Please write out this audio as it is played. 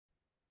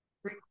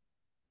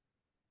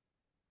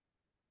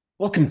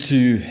Welcome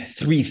to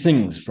Three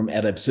Things from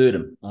Ad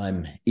Absurdum.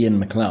 I'm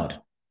Ian McLeod.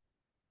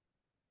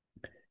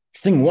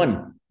 Thing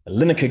one,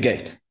 Lineker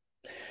Gate.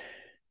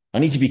 I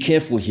need to be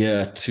careful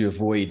here to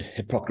avoid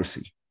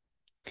hypocrisy.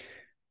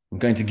 I'm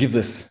going to give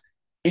this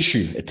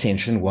issue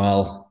attention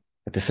while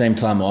at the same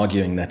time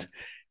arguing that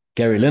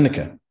Gary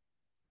Lineker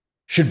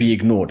should be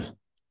ignored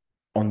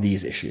on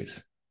these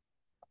issues.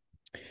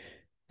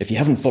 If you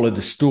haven't followed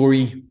the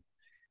story,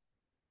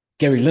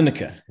 Gary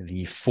Lineker,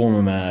 the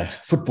former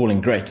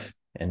footballing great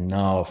and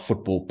now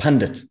football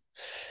pundit,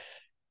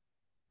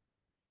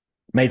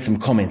 made some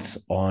comments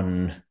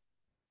on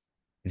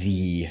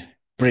the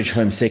British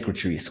Home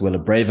Secretary,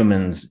 Suella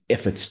Braverman's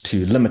efforts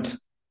to limit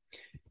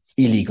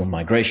illegal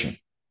migration.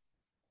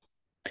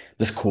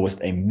 This caused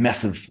a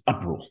massive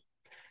uproar.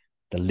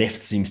 The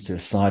left seems to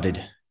have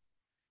sided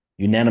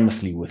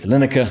unanimously with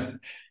Lineker,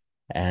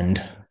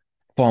 and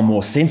far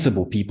more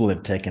sensible people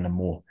have taken a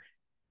more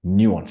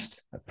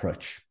nuanced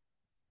approach.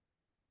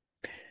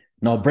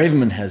 Now,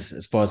 Braverman has,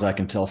 as far as I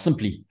can tell,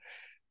 simply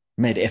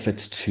made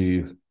efforts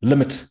to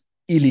limit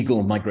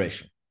illegal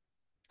migration.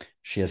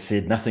 She has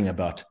said nothing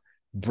about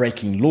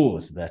breaking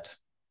laws that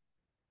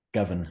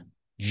govern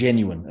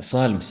genuine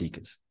asylum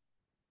seekers.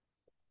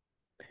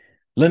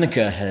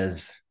 Lineker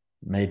has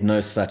made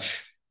no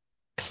such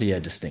clear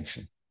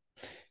distinction.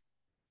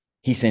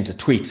 He sent a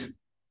tweet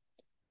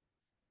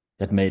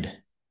that made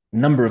a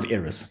number of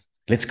errors.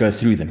 Let's go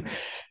through them.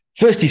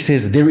 First, he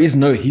says there is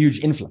no huge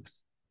influx.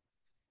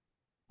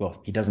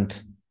 Well, he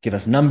doesn't give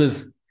us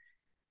numbers,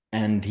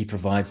 and he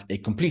provides a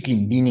completely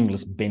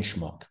meaningless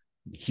benchmark.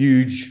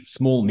 Huge,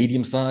 small,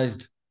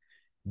 medium-sized,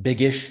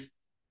 big-ish,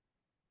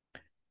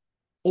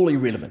 all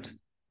irrelevant.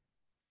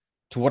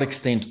 To what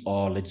extent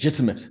are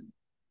legitimate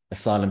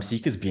asylum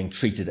seekers being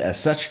treated as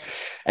such,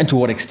 and to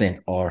what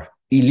extent are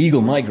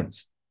illegal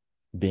migrants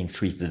being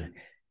treated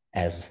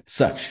as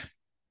such?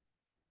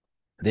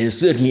 There is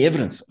certainly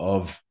evidence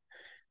of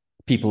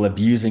people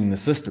abusing the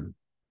system.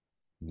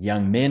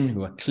 Young men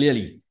who are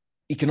clearly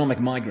economic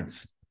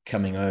migrants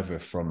coming over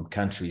from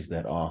countries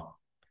that are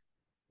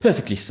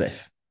perfectly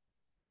safe.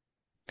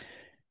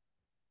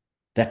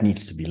 That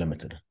needs to be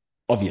limited,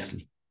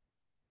 obviously.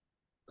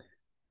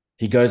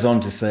 He goes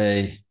on to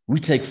say, we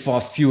take far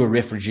fewer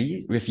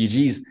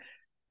refugees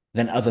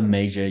than other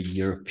major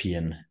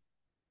European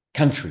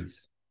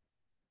countries.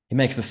 He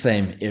makes the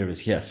same errors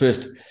here.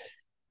 First,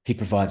 he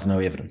provides no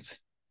evidence.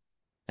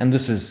 And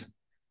this is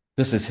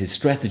his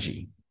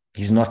strategy.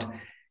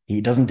 He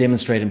doesn't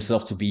demonstrate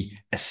himself to be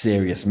a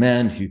serious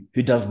man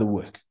who does the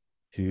work,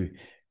 who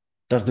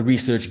does the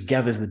research,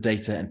 gathers the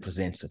data, and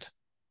presents it.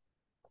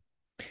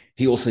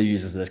 He also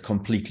uses a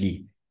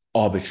completely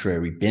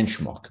arbitrary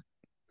benchmark.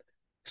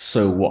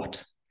 So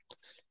what?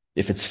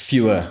 If it's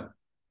fewer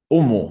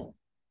or more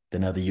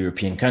than other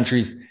European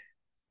countries,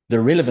 the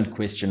relevant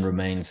question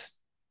remains,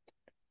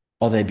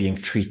 are they being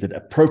treated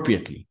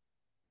appropriately,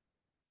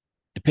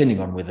 depending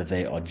on whether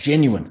they are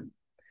genuine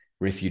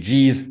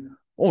refugees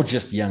or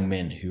just young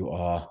men who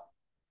are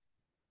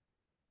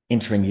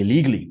entering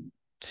illegally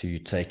to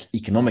take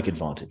economic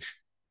advantage.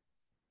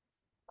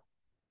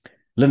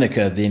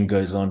 Lineker then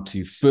goes on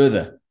to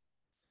further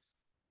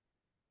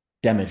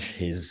damage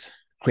his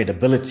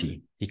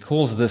credibility. He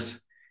calls this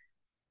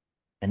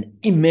an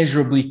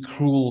immeasurably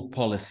cruel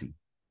policy.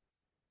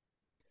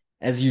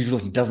 As usual,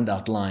 he doesn't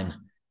outline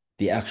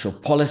the actual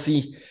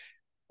policy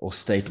or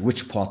state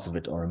which parts of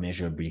it are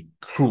immeasurably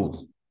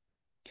cruel.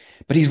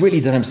 But he's really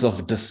done himself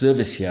a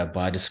disservice here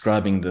by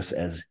describing this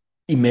as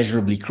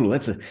immeasurably cruel.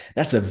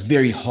 That's a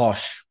very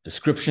harsh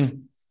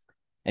description,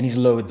 and he's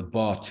lowered the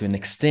bar to an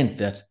extent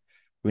that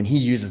when he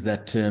uses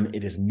that term,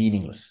 it is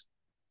meaningless.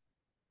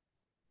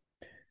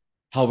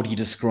 How would he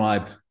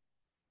describe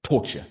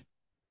torture?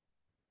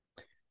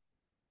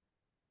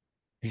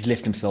 He's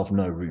left himself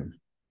no room.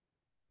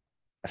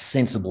 A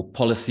sensible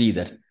policy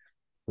that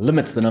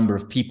limits the number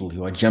of people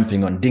who are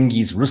jumping on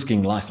dinghies,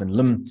 risking life and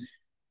limb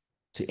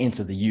to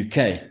enter the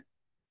UK,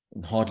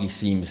 hardly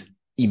seems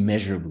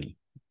immeasurably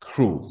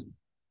cruel.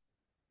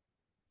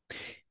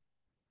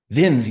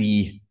 Then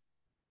the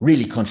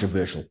really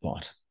controversial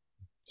part.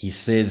 He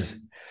says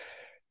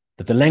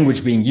that the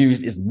language being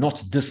used is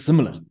not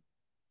dissimilar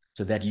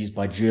to that used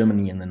by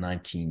Germany in the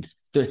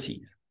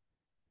 1930s.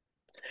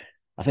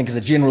 I think as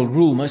a general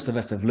rule, most of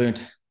us have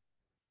learnt,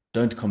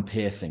 don't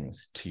compare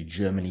things to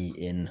Germany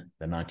in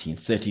the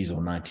 1930s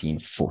or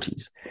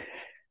 1940s.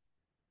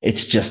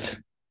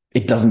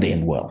 It doesn't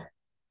end well.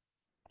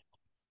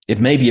 It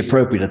may be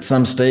appropriate at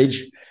some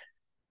stage,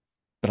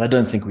 but I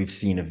don't think we've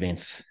seen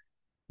events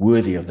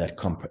worthy of that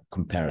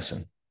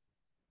comparison.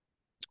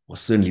 Or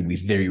certainly we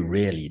very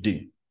rarely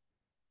do.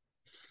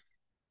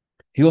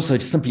 He also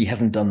simply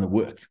hasn't done the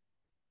work.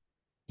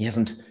 He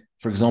hasn't,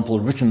 for example,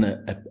 written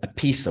a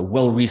piece, a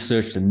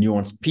well-researched and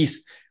nuanced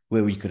piece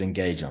where we could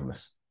engage on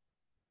this.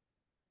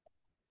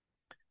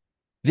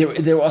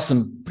 There are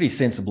some pretty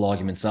sensible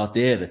arguments out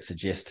there that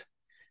suggest,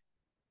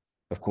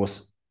 of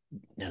course,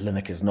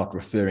 Lineker is not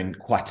referring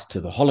quite to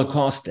the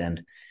Holocaust,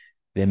 and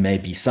there may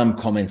be some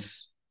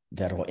comments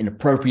that are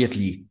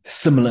inappropriately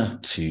similar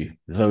to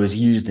those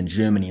used in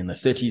Germany in the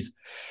 30s.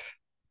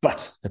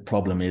 But the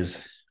problem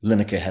is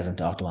Lineker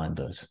hasn't outlined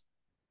those.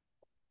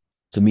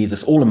 To me,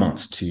 this all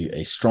amounts to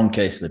a strong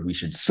case that we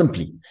should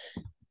simply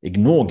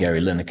ignore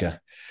Gary Lineker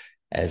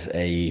as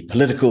a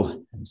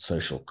political and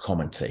social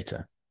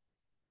commentator.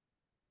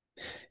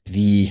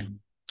 The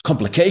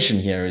complication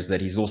here is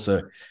that he's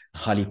also a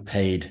highly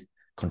paid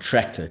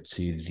contractor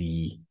to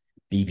the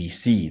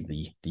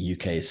BBC, the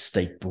UK's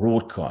state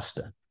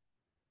broadcaster.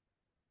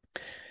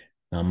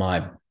 Now,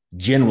 my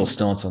general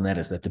stance on that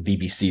is that the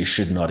BBC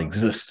should not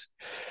exist.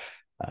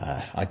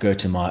 I go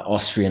to my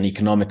Austrian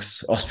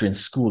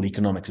school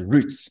economics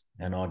roots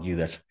and argue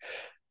that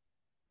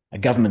a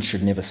government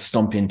should never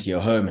stomp into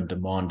your home and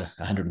demand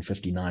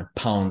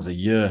 £159 a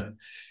year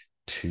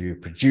to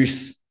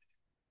produce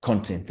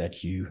content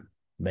that you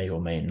may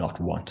or may not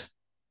want.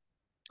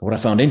 What I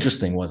found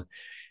interesting was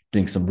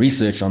doing some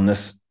research on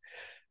this.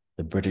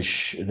 The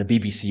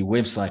BBC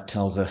website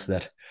tells us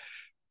that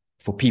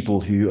for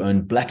people who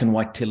own black and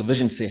white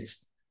television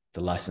sets,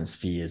 the license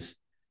fee is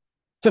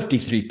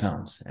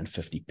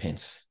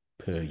 £53.50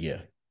 per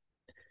year.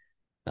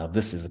 Now,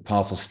 this is a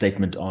powerful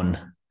statement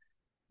on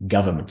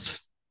governments.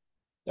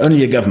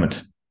 Only a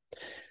government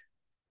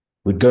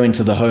would go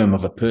into the home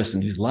of a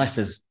person whose life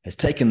has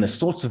taken the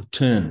sorts of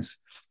turns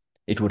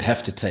it would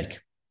have to take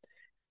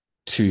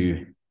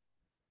to,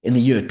 in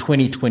the year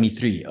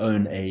 2023,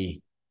 own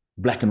a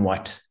black and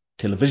white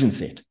television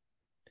set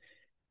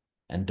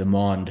and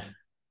demand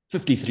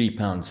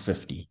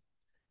 £53.50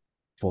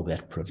 for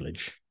that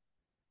privilege.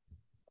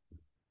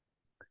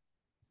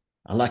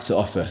 I like to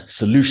offer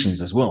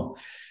solutions as well.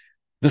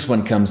 This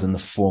one comes in the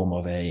form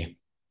of a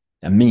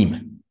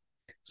meme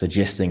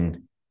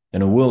suggesting,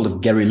 in a world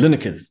of Gary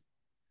Linekers,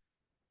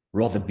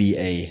 rather be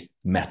a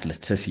Matt Le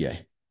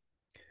Tissier.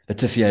 Le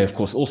Tissier, of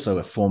course, also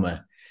a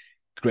former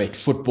great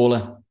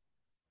footballer.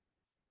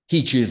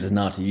 He chooses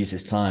now to use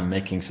his time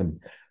making some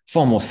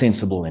far more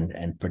sensible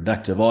and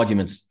productive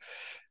arguments.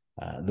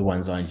 The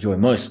ones I enjoy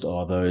most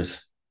are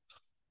those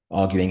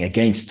arguing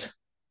against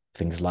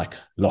things like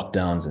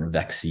lockdowns and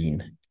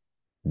vaccine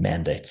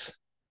mandates.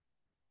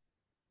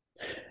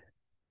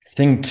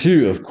 Thing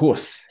two, of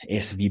course,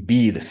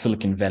 SVB, the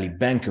Silicon Valley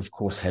Bank, of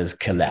course, has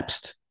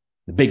collapsed.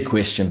 The big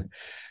question,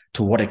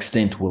 to what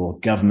extent will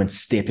government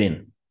step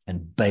in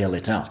and bail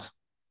it out?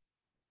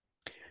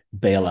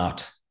 Bail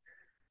out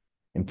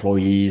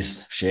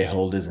employees,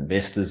 shareholders,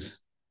 investors,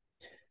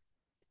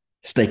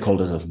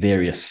 stakeholders of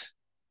various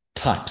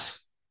types.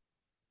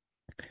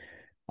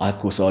 I, of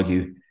course,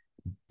 argue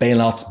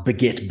bailouts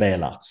beget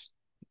bailouts,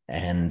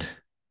 and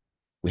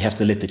we have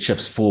to let the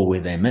chips fall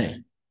where they may.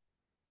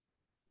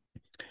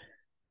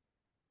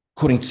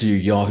 According to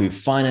Yahoo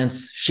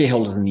Finance,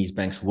 shareholders in these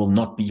banks will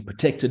not be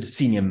protected.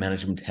 Senior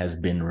management has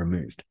been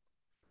removed.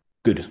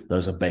 Good,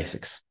 those are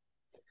basics.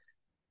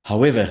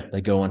 However,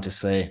 they go on to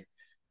say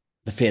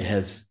the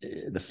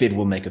Fed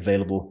will make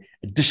available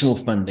additional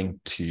funding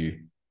to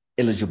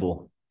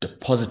eligible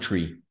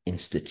depository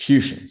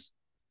institutions.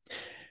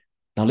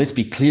 Now, let's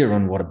be clear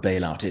on what a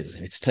bailout is.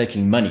 It's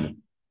taking money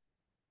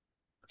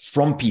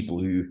from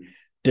people who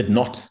did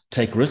not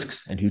take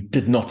risks and who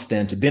did not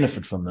stand to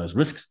benefit from those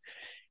risks,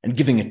 and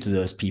giving it to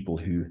those people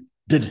who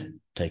did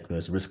take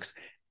those risks,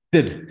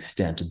 did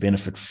stand to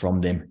benefit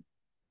from them,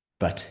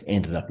 but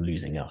ended up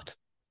losing out.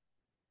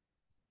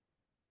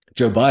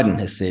 Joe Biden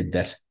has said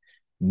that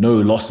no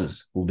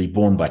losses will be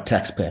borne by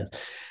taxpayers.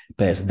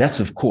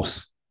 That's, of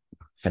course,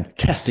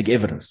 fantastic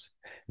evidence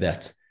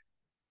that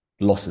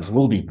losses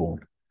will be borne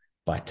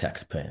by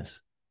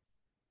taxpayers.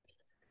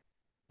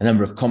 A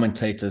number of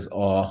commentators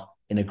are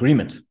in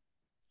agreement.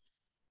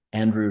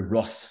 Andrew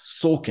Ross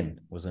Sorkin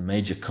was a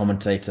major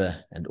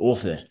commentator and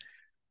author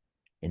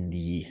in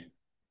the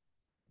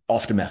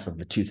aftermath of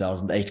the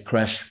 2008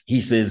 crash.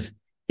 He says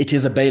it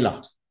is a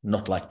bailout,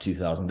 not like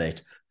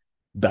 2008,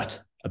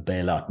 but a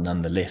bailout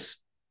nonetheless.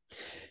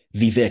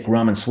 Vivek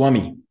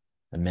Ramaswamy,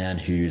 a man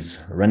who's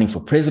running for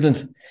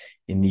president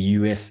in the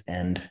US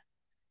and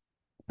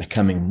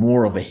becoming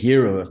more of a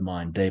hero of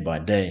mine day by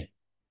day,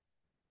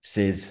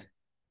 says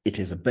it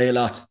is a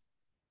bailout,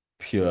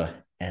 pure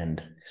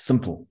and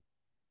simple.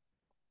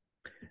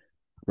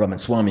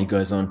 Ramaswamy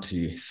goes on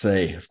to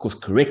say, of course,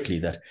 correctly,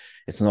 that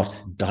it's not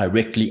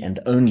directly and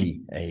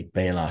only a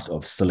bailout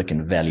of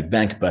Silicon Valley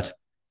Bank, but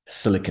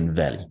Silicon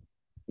Valley.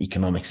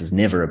 Economics is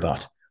never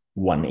about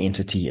one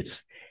entity.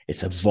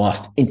 It's a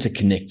vast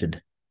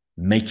interconnected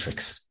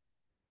matrix.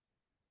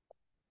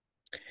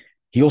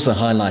 He also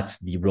highlights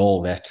the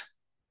role that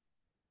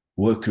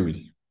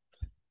wokery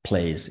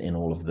plays in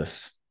all of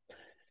this.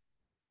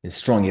 There's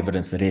strong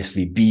evidence that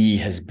SVB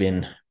has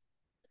been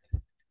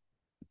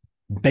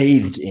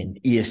bathed in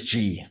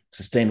ESG,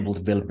 sustainable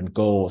development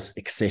goals,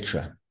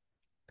 etc.,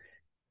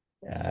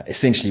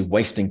 essentially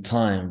wasting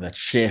time that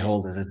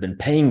shareholders have been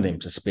paying them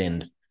to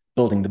spend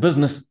building the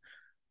business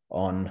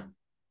on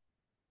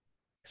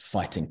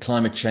fighting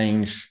climate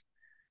change,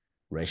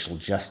 racial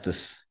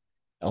justice,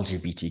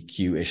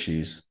 LGBTQ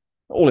issues,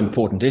 all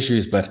important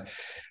issues, but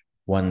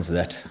ones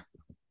that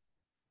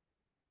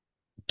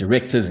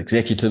directors,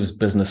 executives,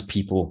 business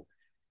people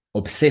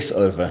obsess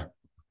over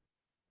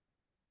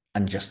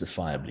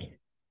unjustifiably.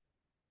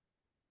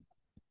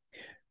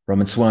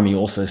 Ramaswamy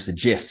also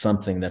suggests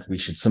something that we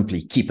should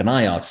simply keep an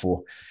eye out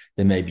for.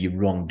 There may be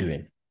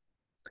wrongdoing,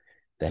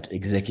 that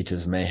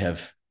executives may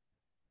have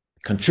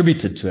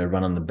contributed to a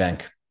run on the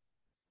bank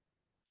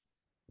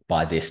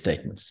by their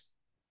statements.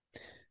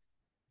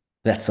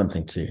 That's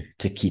something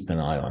to keep an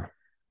eye on.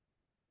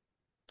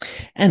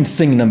 And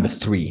thing number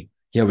 3,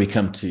 here we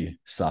come to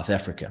South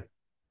Africa.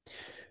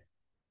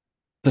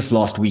 This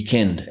last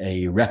weekend,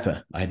 a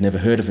rapper, I had never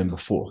heard of him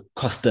before,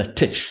 Costa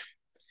Titch,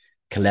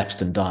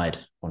 collapsed and died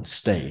on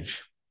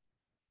stage.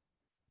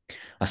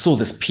 I saw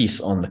this piece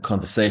on The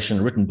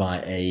Conversation written by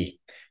a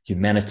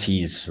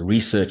humanities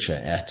researcher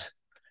at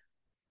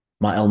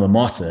my alma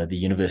mater, the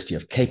University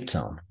of Cape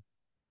Town.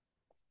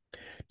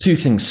 2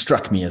 things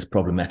struck me as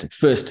problematic.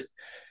 First,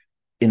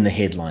 in the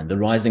headline, the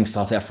rising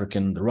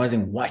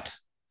white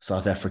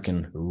South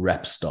African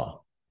rap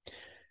star.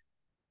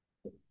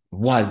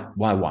 Why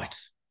white?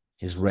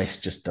 His race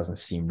just doesn't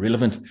seem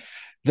relevant.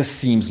 This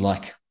seems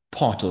like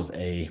part of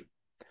an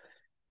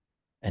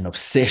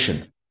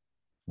obsession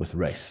with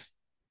race,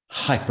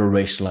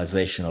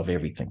 hyper-racialization of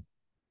everything.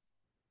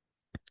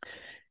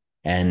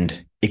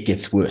 And it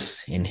gets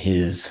worse. In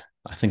his,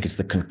 I think it's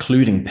the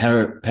concluding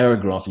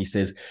paragraph, he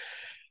says,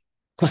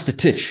 Costa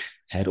Titch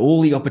had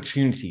all the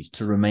opportunities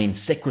to remain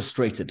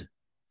sequestrated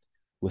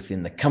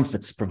within the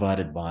comforts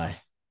provided by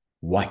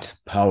white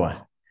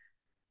power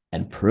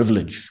and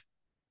privilege.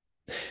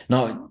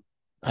 Now,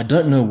 I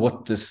don't know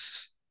what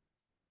this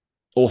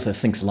author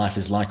thinks life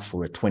is like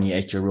for a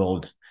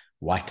 28-year-old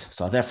white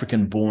South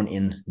African born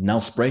in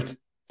Nelspruit.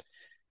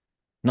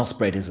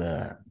 Nelspruit is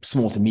a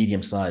small to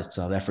medium-sized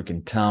South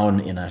African town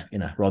in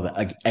a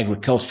rather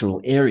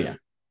agricultural area.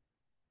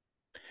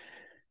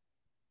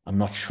 I'm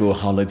not sure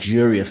how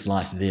luxurious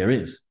life there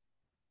is.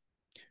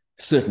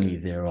 Certainly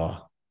there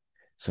are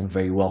some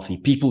very wealthy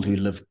people who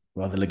live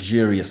rather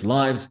luxurious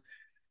lives.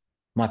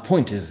 My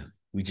point is,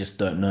 we just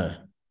don't know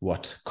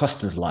what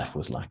Costa's life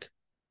was like.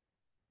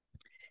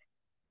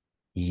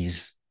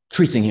 He's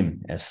treating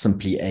him as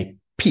simply a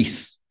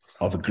piece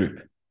of a group,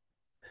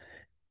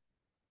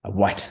 a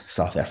white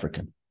South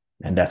African,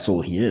 and that's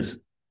all he is.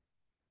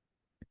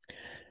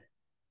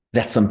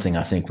 That's something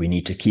I think we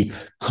need to keep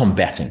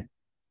combating.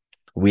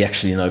 We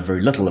actually know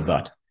very little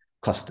about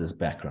Costa's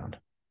background.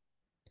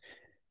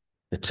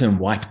 The term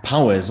white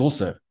power is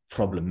also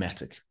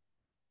problematic.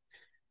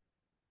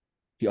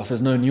 He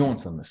offers no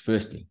nuance on this,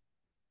 firstly.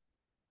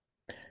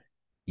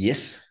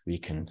 Yes, we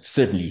can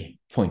certainly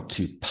point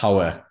to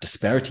power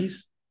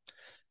disparities.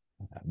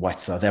 White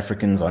South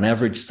Africans, on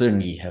average,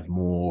 certainly have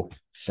more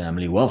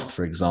family wealth,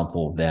 for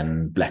example,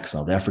 than Black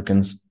South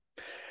Africans.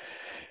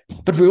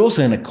 But we're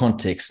also in a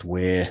context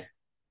where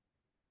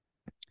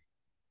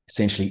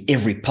essentially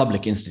every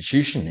public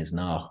institution is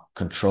now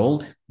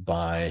controlled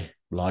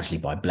largely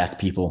by Black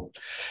people.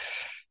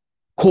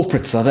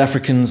 Corporate South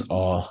Africans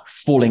are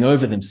falling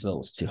over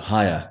themselves to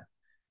hire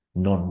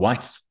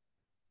non-whites.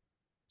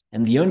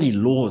 And the only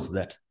laws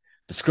that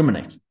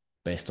discriminate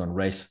based on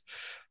race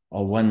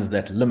are ones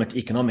that limit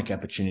economic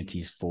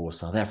opportunities for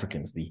South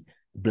Africans, the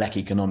Black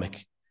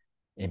economic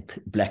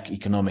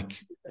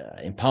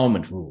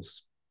empowerment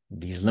rules.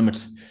 These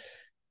limit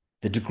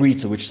the degree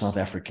to which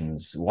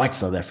white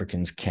South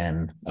Africans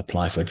can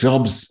apply for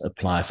jobs,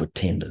 apply for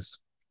tenders.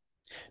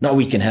 Now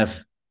we can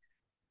have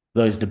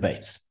those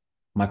debates.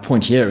 My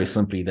point here is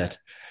simply that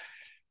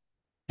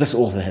this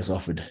author has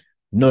offered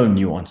no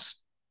nuance.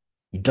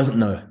 He doesn't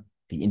know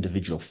the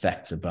individual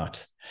facts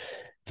about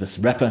this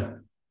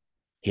rapper.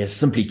 He has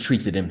simply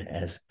treated him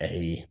as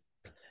a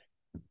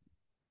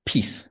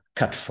piece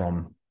cut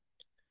from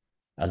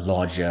a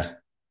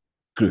larger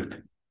group.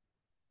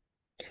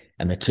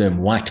 And the term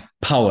white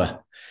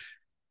power,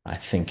 I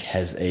think,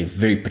 has a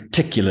very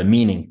particular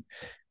meaning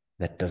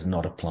that does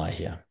not apply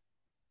here.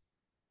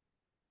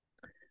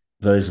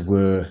 Those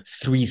were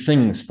 3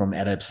 things from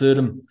Ad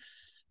Absurdum.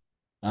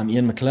 I'm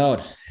Ian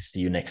McLeod. See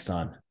you next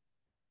time.